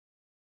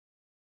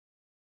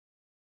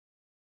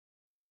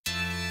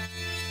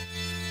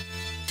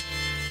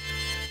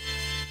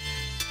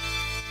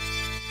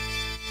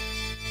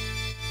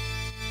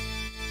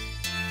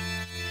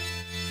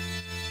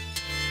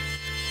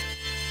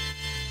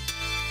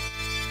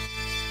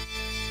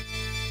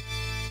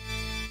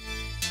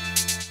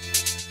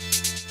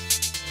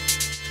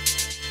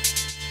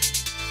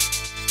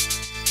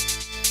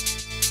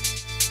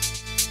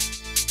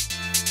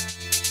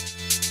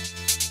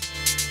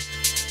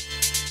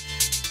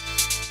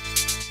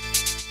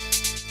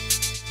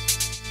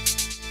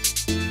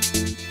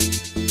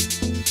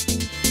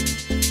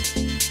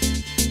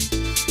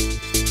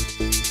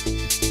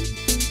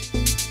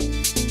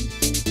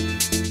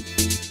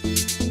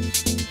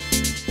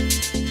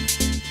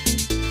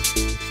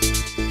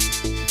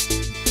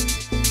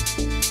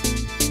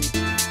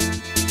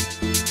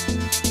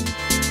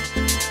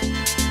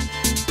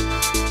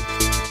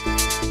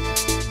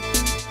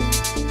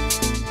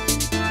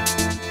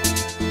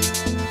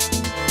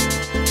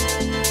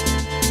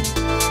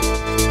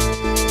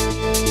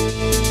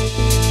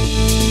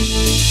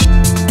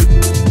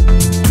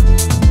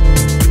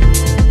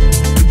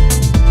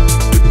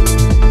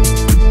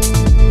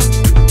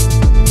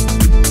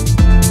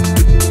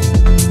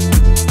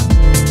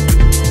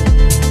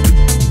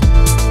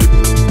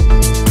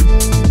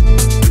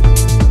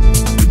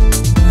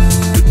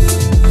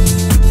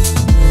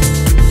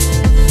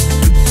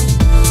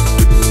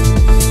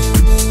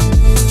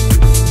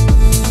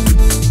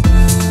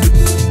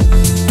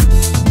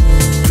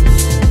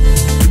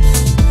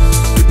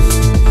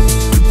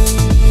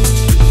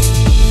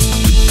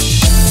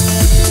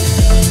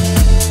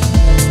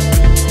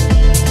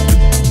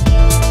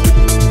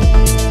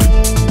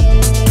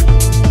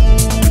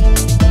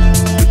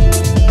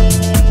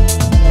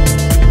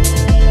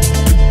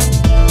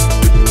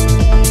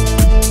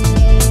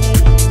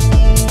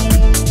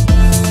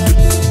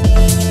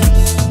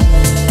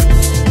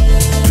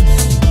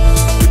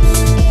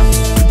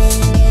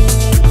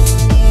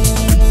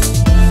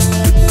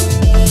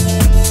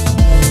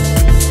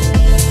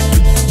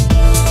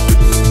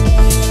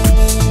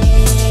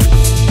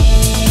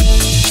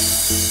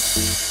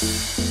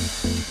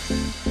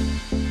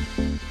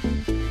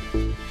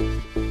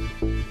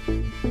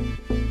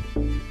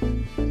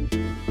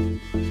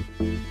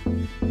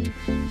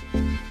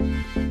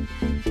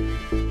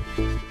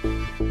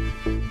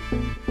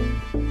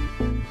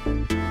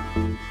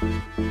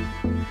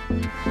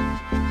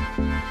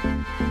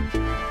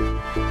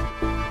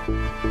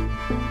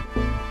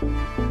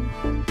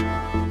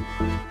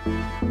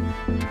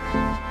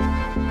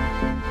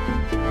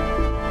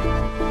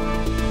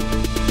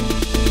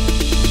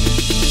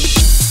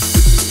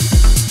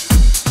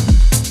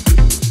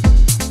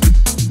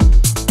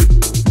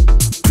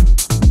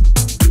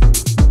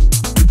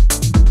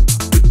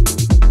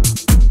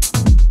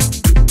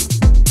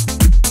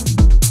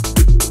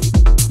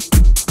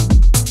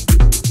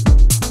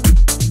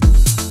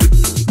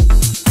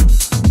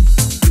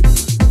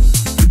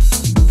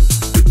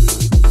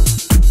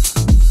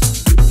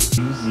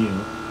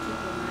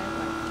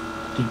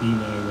to be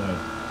my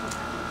wife,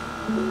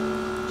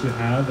 to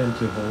have and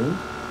to hold,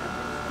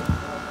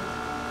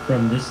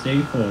 from this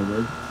day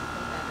forward,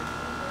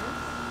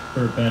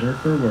 for better,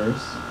 for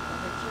worse,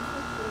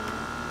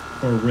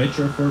 for rich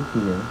or for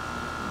poor,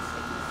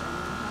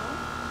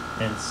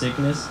 in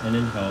sickness and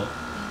in health,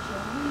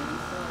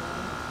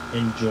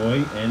 in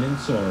joy and in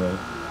sorrow,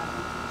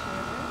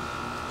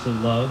 to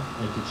love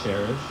and to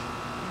cherish,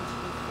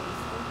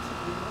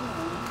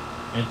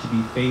 and to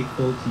be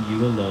faithful to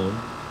you alone.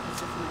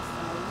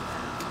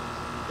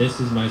 This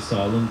is my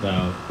solemn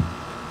vow.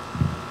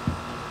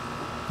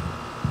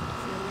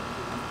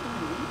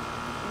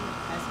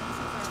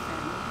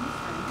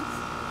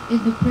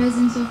 In the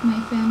presence of my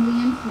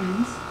family and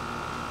friends,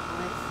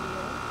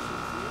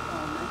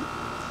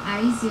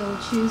 I, Zil,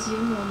 choose you,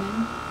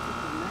 Roman,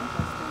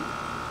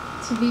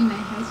 to be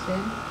my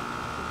husband,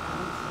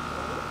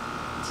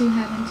 to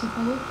have and to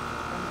hold,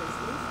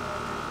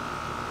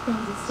 from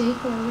this day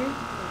forward,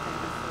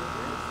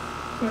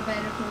 for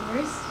better, for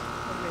worse,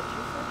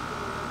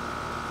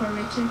 for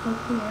richer, for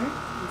poor,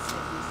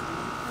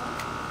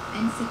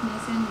 in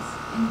sickness and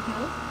in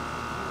health,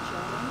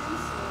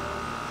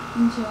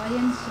 in joy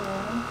and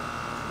sorrow,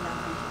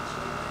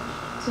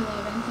 to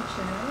love and to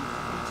cherish,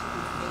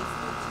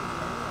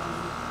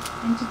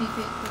 and to be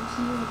faithful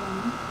to you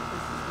alone.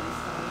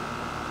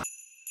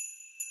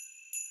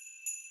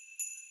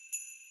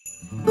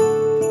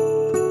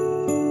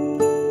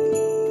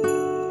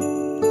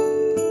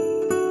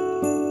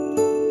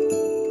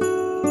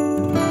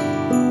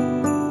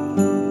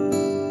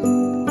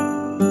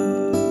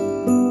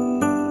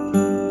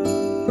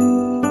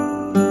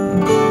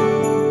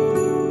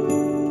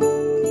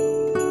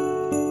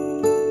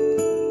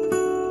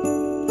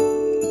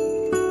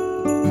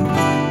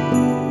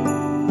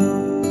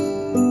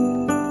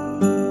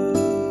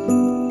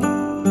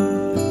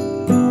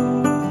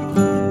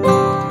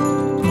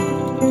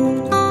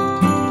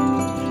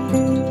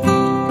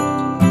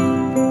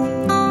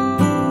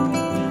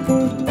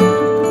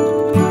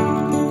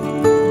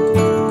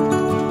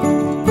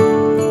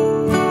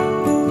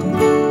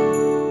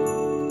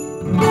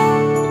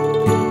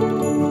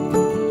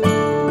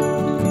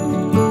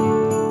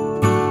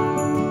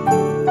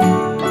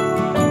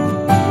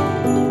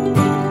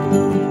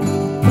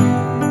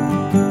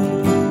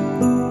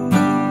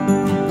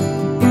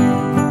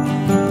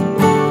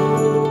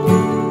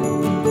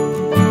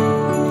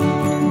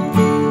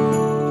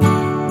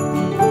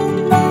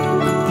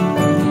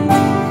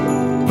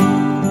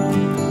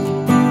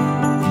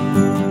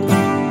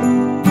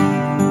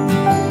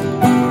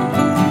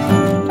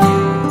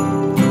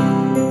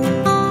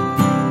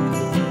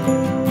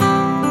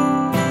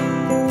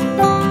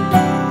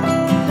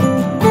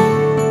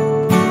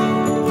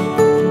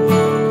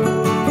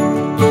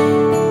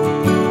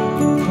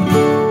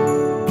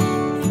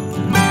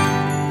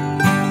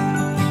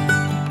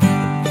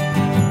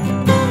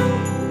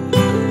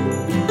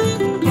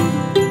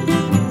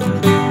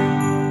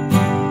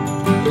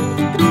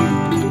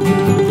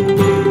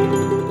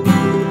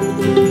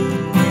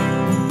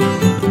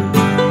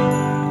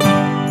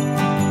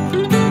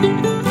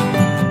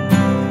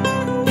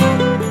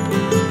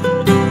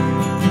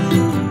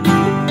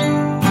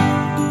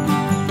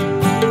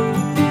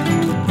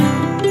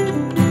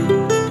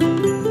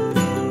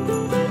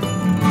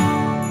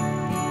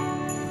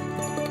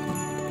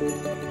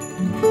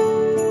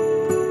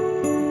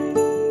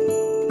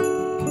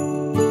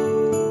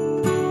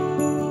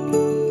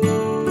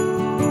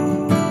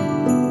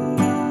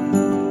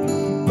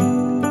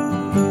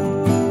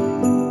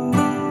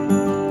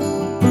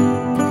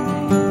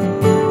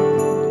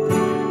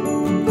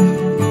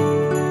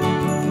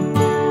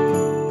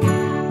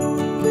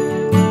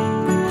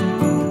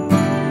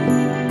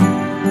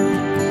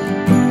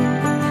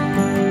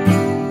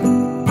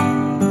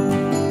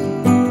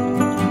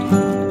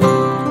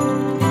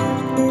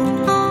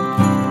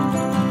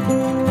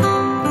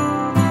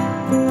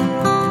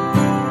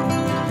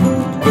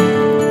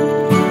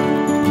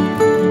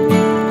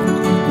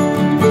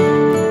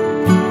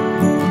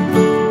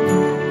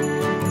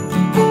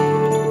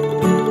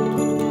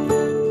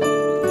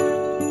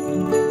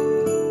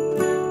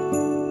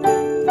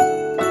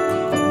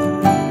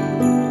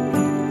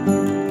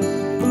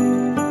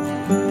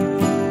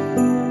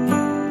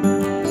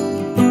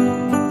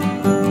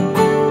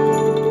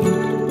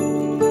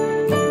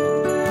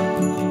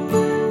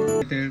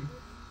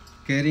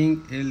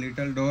 Carrying a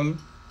little doll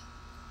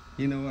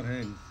in our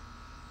hands,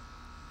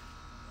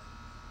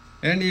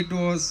 and it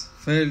was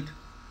felt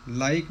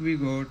like we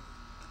got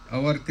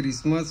our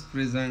Christmas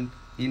present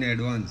in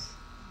advance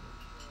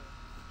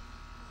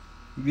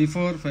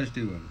before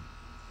festival.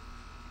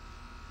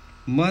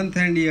 Month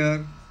and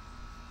year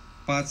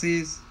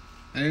passes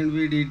and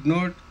we did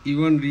not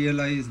even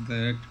realize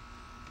that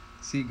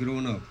she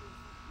grown up.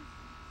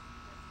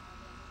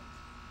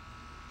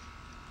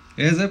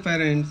 As a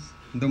parents,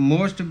 the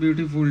most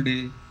beautiful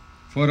day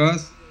for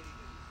us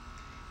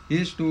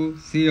is to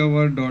see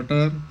our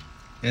daughter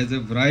as a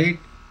bride.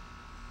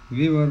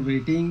 We were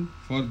waiting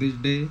for this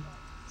day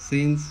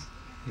since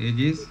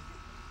ages.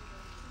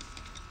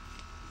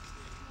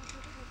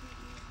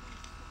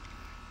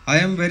 I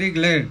am very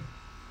glad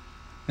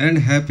and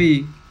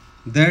happy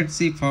that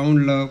she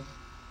found love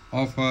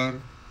of her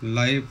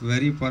life,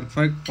 very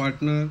perfect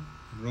partner,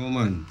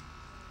 Roman.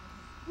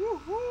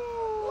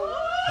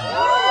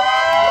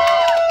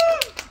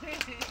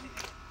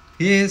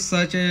 He is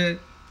such a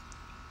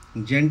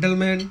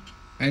gentleman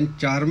and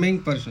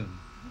charming person.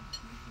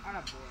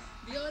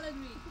 We all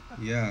agree.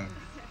 Yeah.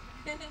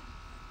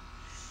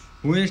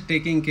 Who is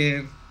taking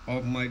care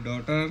of my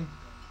daughter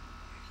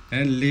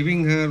and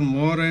loving her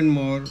more and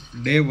more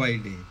day by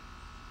day.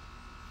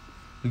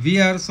 We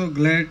are so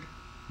glad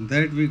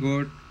that we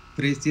got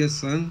precious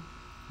son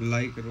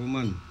like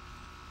Roman.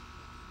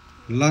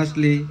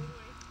 Lastly,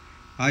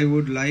 I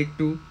would like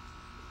to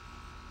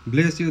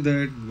bless you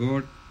that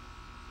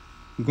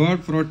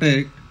God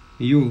protect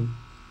you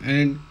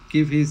and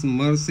keep his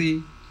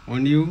mercy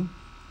on you,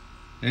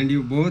 and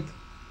you both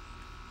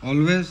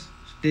always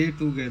stay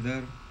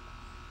together.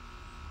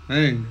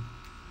 And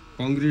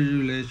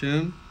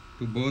congratulations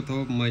to both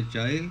of my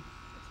child,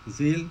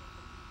 Zil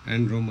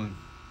and Roman.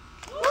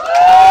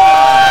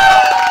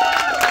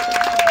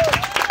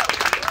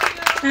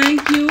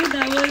 Thank you.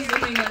 That was, oh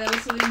my god, that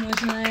was so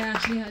emotional. I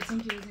actually had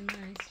some tears in my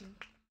eyes too.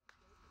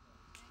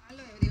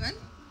 Hello everyone.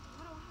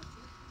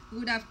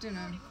 Good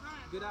afternoon.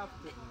 Good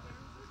afternoon.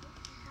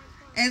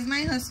 As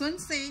my husband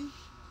said,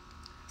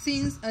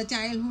 since a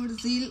childhood,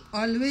 Zil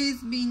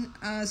always been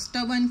a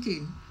stubborn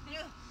kid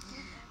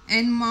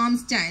and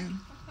mom's child.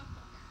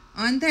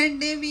 On that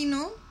day we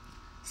know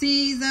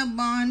she is a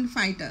born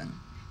fighter.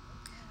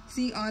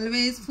 She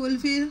always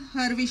fulfills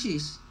her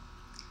wishes.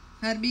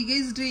 Her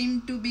biggest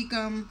dream to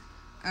become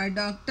a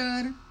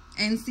doctor,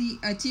 and she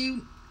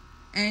achieved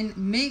and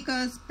make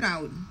us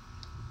proud.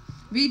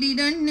 We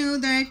didn't know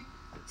that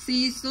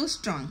she is so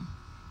strong,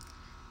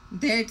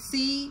 that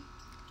she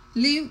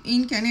live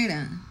in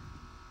Canada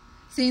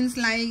since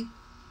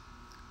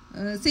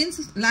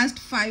last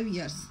 5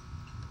 years.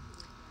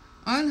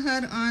 All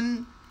her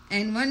on,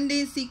 and one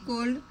day she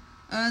called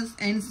us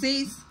and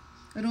says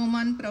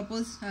Roman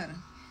proposed her.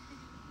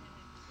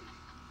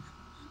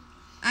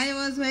 I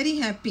was very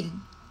happy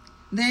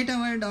that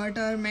our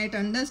daughter met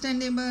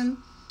understandable,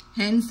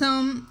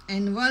 handsome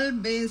and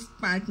world-based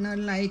partner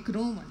like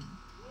Roman.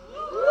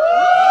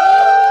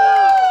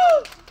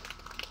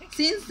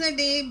 Since the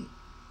day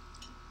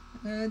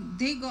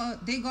they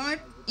got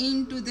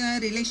into the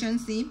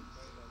relationship,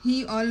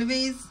 he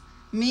always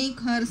make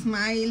her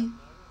smile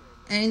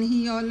and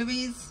he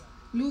always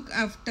look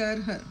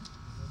after her.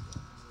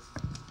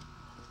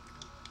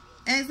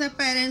 As a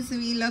parents,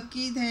 we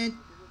lucky that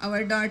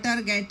our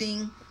daughter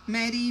getting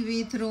married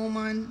with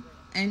Roman,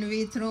 and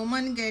with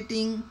Roman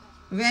getting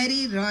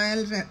very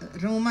royal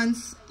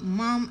Roman's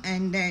mom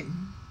and dad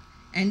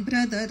and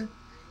brother.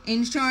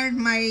 In short,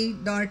 my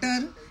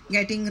daughter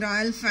getting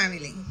royal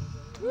family.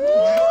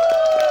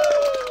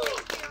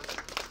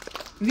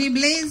 We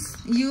bless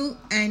you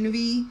and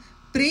we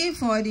pray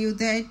for you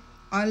that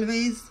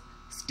always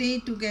stay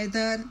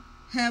together,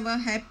 have a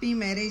happy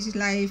marriage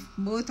life,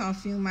 both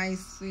of you, my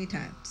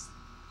sweethearts.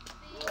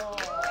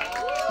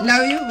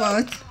 Love you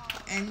both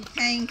and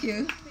thank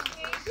you.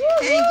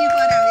 Thank you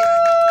for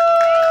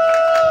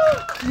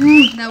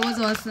everyone. That was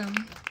awesome.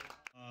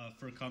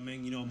 For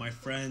coming, my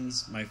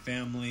friends, my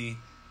family.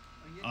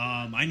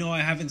 I know I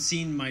haven't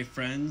seen my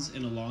friends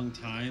in a long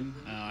time.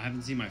 I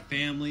haven't seen my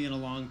family in a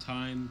long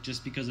time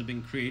just because I've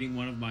been creating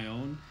one of my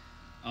own.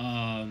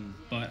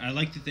 But I'd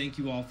like to thank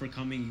you all for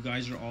coming. You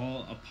guys are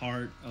all a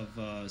part of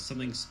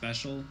something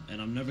special,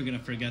 and I'm never going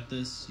to forget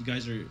this. You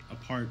guys are a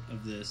part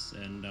of this,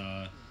 and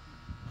I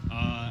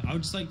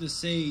would just like to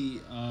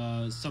say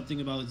something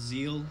about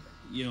Zil,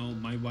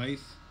 my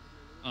wife.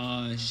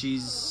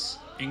 She's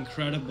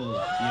incredible,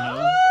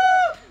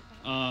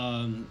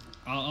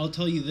 I'll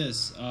tell you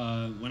this.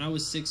 When I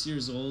was 6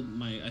 years old,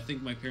 I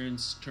think my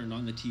parents turned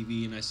on the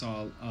TV and I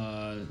saw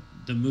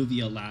the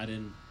movie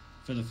Aladdin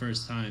for the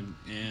first time,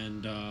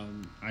 and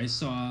I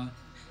saw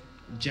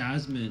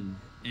Jasmine,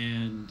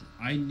 and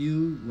I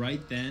knew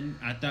right then,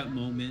 at that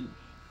moment,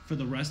 for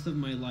the rest of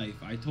my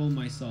life, I told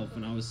myself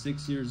when I was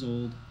 6 years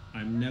old,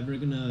 I'm never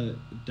gonna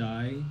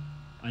die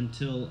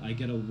until I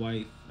get a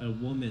wife, a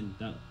woman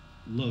that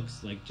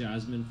looks like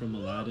Jasmine from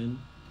Aladdin.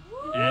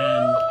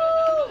 And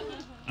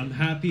I'm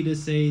happy to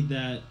say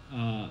that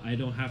I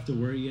don't have to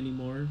worry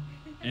anymore.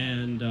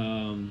 And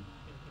I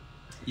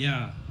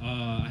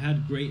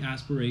had great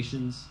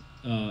aspirations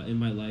in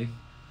my life.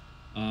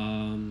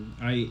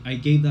 I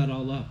gave that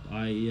all up.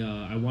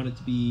 I wanted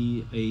to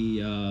be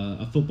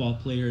a football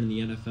player in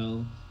the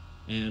NFL,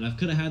 and I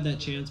could have had that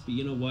chance, but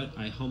you know what?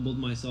 I humbled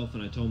myself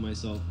and I told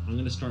myself, I'm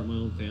gonna start my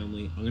own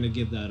family. I'm gonna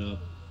give that up,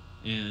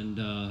 and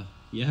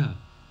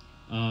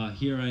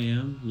here I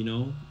am.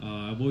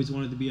 I've always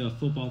wanted to be a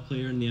football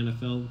player in the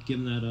NFL.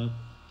 Giving that up.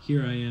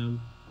 Here I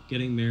am,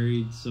 getting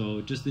married.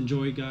 So just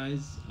enjoy,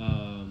 guys.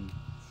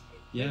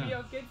 Maybe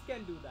your kids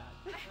can do that.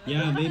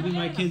 Yeah, maybe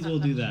my kids will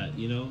do that.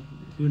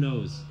 Who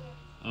knows?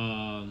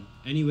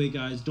 Anyway,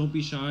 guys, don't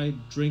be shy.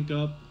 Drink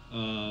up.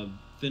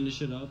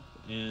 Finish it up,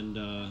 and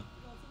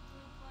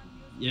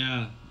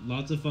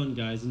lots of fun,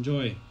 guys.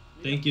 Enjoy.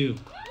 Thank you.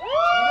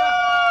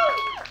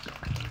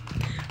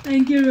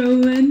 Thank you,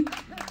 Roman.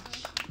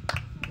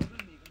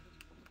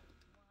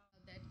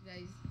 That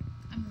guys,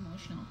 I'm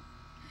emotional.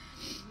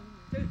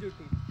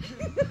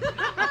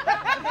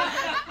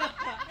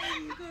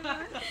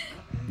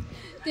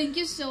 Thank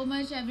you so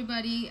much,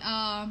 everybody.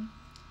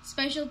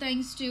 Special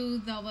thanks to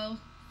Dawal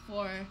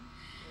for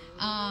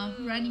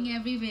running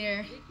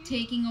everywhere,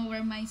 taking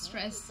over my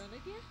stress,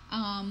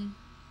 and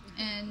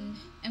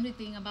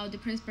everything about the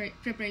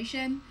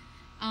preparation,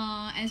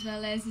 as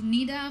well as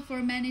Nida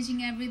for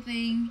managing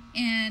everything,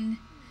 and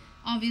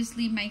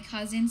obviously my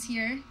cousins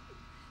here,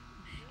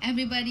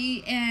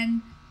 everybody,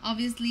 and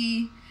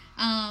obviously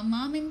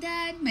mom and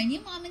dad, my new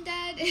mom and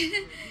dad,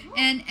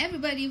 and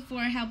everybody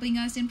for helping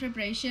us in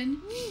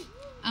preparation.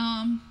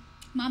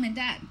 Mom and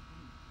dad,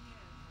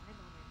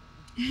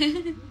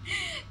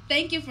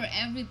 thank you for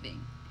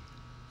everything.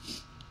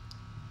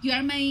 You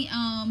are my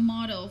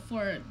model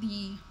for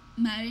the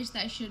marriage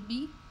that should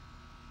be.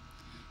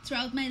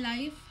 Throughout my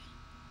life,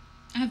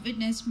 I've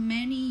witnessed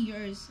many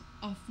years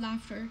of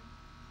laughter,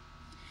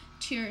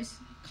 tears,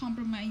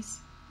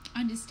 compromise,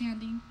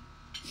 understanding,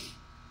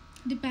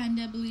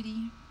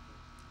 dependability,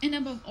 and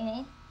above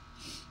all,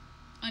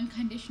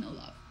 unconditional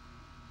love.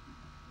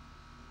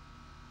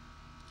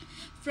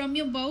 From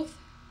you both,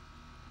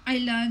 I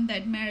learned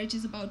that marriage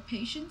is about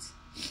patience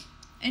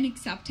and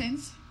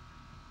acceptance.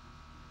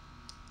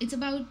 It's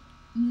about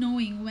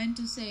knowing when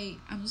to say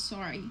I'm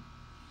sorry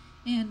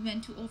and when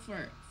to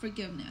offer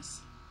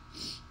forgiveness.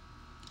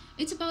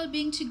 It's about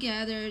being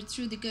together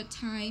through the good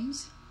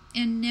times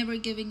and never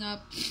giving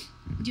up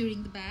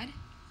during the bad.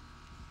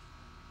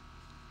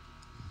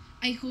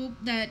 I hope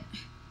that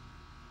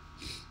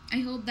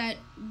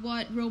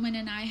what Roman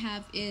and I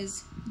have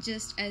is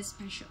just as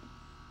special.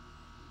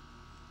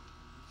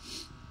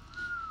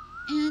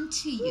 And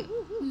to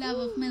you, love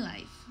of my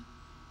life,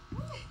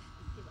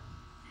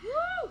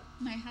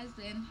 my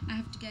husband, I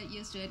have to get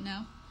used to it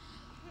now.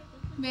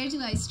 Where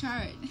do I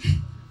start?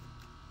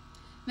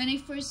 When I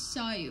first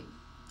saw you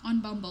on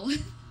Bumble,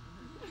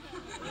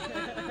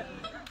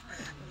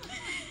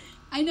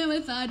 I never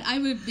thought I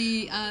would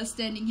be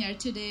standing here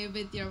today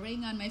with your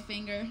ring on my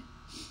finger,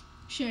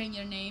 sharing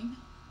your name.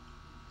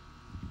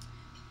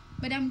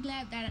 But I'm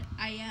glad that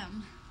I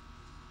am.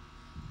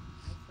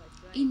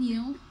 In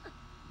you,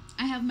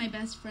 I have my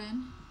best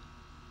friend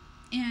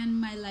and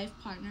my life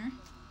partner.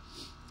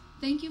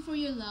 Thank you for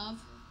your love,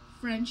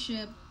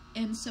 friendship,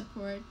 and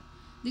support,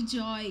 the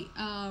joy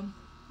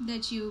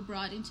that you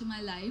brought into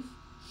my life.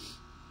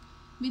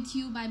 With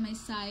you by my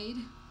side,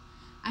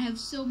 I have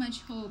so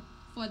much hope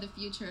for the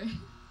future.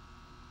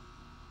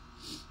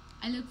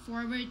 I look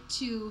forward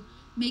to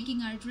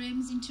making our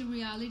dreams into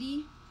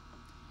reality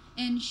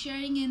and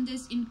sharing in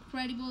this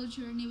incredible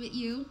journey with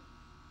you.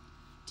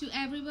 To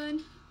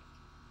everyone,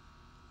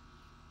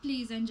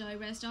 please enjoy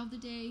rest of the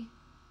day.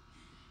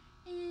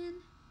 And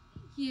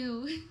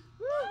you.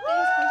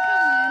 Thanks for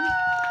coming.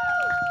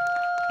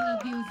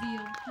 Love you,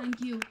 Zio.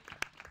 Thank you.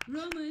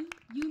 Roman,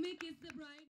 you may kiss the bride.